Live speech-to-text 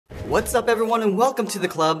What's up everyone and welcome to the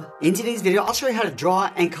club. In today's video, I'll show you how to draw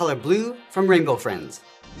and color blue from Rainbow Friends.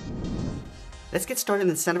 Let's get started in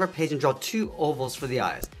the center of our page and draw two ovals for the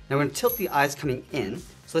eyes. Now we're going to tilt the eyes coming in.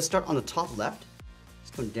 So let's start on the top left.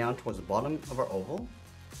 Just come down towards the bottom of our oval.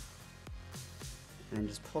 And then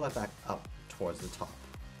just pull that back up towards the top.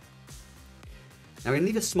 Now we're going to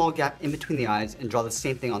leave a small gap in between the eyes and draw the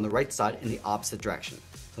same thing on the right side in the opposite direction.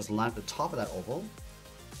 So let's line up the top of that oval.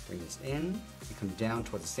 Bring this in, and come down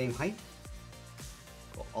towards the same height,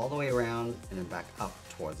 go all the way around, and then back up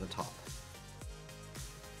towards the top.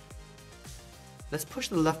 Let's push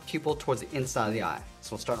the left pupil towards the inside of the eye.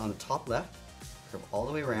 So we'll start on the top left, curve all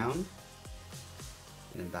the way around, and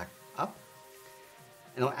then back up.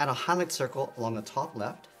 And we'll add a highlight circle along the top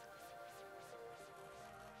left.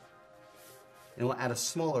 And we'll add a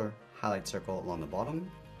smaller highlight circle along the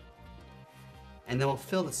bottom. And then we'll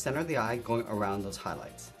fill the center of the eye going around those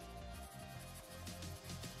highlights.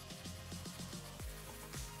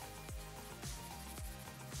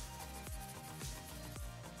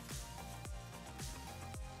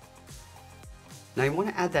 Now you want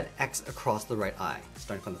to add that X across the right eye.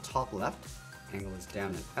 Starting from the top left, angle this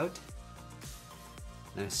down and out.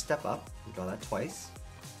 Now step up and draw that twice.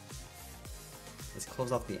 Let's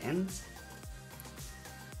close off the ends,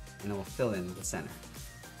 and then we'll fill in the center.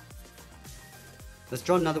 Let's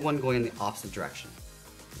draw another one going in the opposite direction.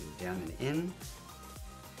 Down and in,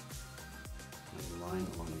 and line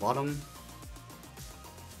along the bottom,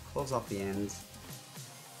 close off the ends,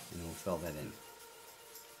 and then we'll fill that in.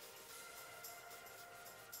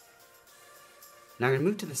 Now we're going to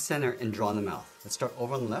move to the center and draw in the mouth. Let's start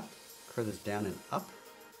over on the left, curve this down and up,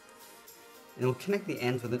 and we'll connect the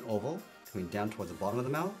ends with an oval, coming down towards the bottom of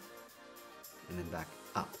the mouth, and then back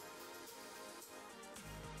up.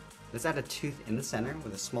 Let's add a tooth in the center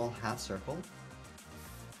with a small half circle,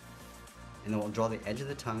 and then we'll draw the edge of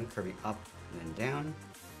the tongue curving up and then down,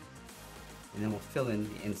 and then we'll fill in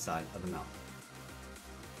the inside of the mouth.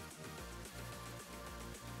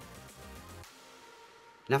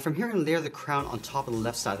 Now from here, we're going to layer the crown on top of the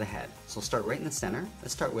left side of the head. So we'll start right in the center.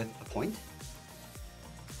 Let's start with a point.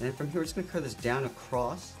 And then from here, we're just going to curve this down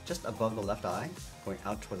across just above the left eye, going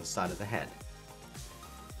out towards the side of the head.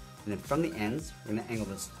 And then from the ends, we're going to angle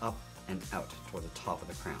this up and out toward the top of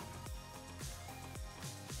the crown.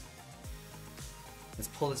 Let's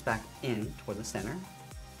pull this back in toward the center,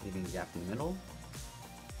 leaving the gap in the middle.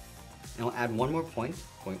 And we'll add one more point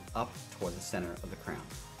going up toward the center of the crown.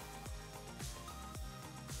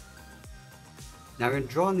 Now we're going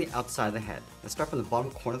to draw on the outside of the head. Let's start from the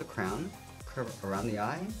bottom corner of the crown, curve around the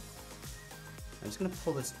eye. I'm just going to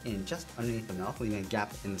pull this in just underneath the mouth, leaving a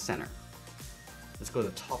gap in the center. Let's go to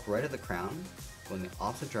the top right of the crown, go in the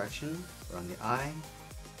opposite direction, around the eye,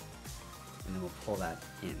 and then we'll pull that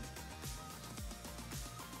in.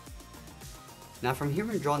 Now from here, we're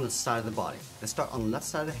going to draw on the side of the body. Let's start on the left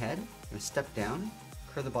side of the head. We're going to step down,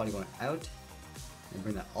 curve the body going out, and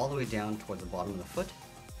bring that all the way down towards the bottom of the foot.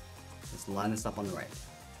 Let's line this up on the right,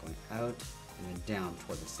 going out and then down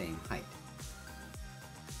toward the same height.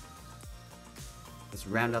 Let's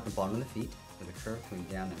round out the bottom of the feet with a curve going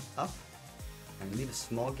down and up, and leave a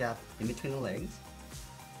small gap in between the legs.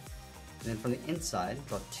 And then from the inside,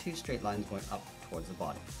 draw two straight lines going up towards the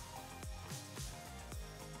body.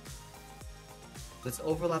 Let's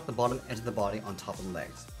overlap the bottom edge of the body on top of the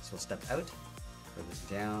legs. So we'll step out, curve this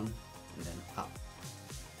down, and then up.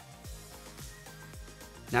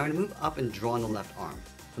 Now we're going to move up and draw on the left arm.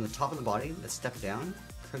 From the top of the body, let's step down,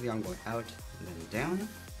 curve the arm going out and then down.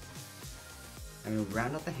 I'm going to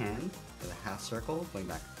round out the hand with a half circle, going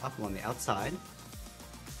back up along the outside.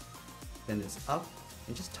 Bend this up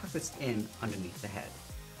and just tuck this in underneath the head.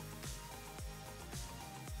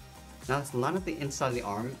 Now let's line up the inside of the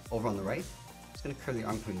arm over on the right. Just going to curve the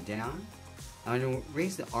arm coming down. Now I'm going to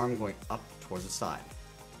raise the arm going up towards the side.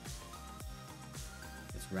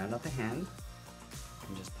 Let's round out the hand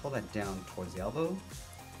and just pull that down towards the elbow. Now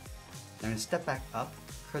I'm going to step back up,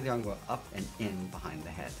 curve the arm going up and in behind the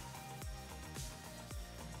head.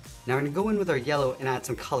 Now we're going to go in with our yellow and add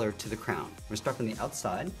some color to the crown. We're going to start from the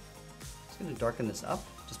outside. Just going to darken this up,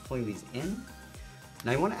 just pulling these in.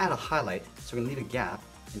 Now you want to add a highlight, so we're going to leave a gap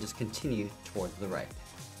and just continue towards the right.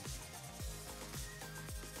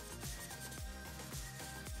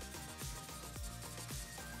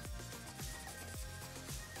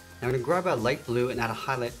 Now we're going to grab a light blue and add a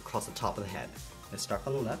highlight across the top of the head. Let's start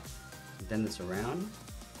from the left, bend this around,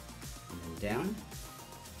 and then down,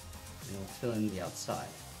 and we'll fill in the outside.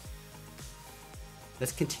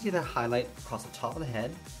 Let's continue that highlight across the top of the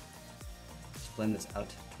head. Just blend this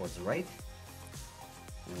out towards the right,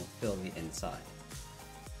 and we'll fill the inside.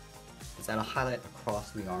 Let's add a highlight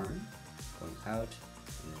across the arm, going out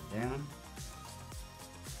and then down.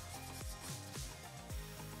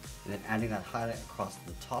 And then adding that highlight across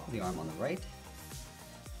the top of the arm on the right.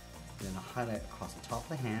 And then a highlight across the top of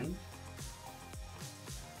the hand.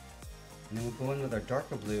 And then we'll go in with our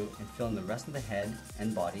darker blue and fill in the rest of the head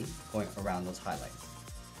and body, going around those highlights.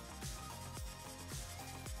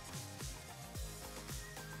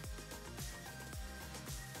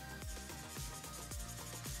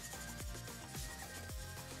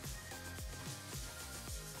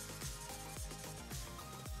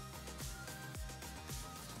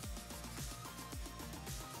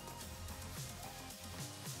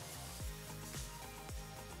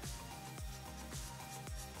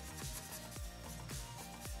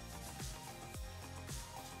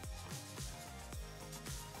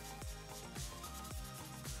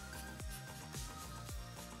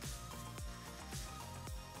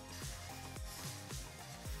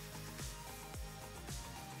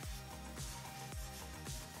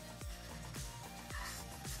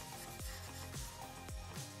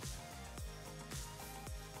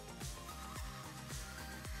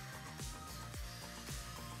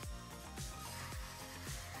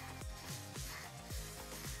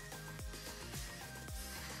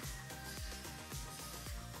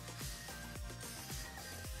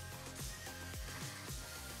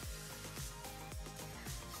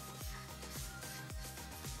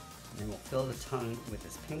 And we'll fill the tongue with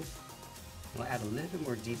this pink. We'll add a little bit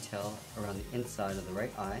more detail around the inside of the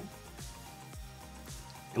right eye.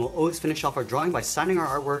 And we'll always finish off our drawing by signing our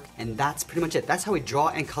artwork, and that's pretty much it. That's how we draw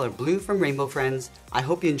and color blue from Rainbow Friends. I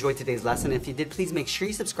hope you enjoyed today's lesson. If you did, please make sure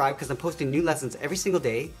you subscribe because I'm posting new lessons every single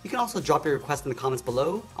day. You can also drop your request in the comments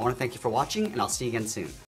below. I want to thank you for watching, and I'll see you again soon.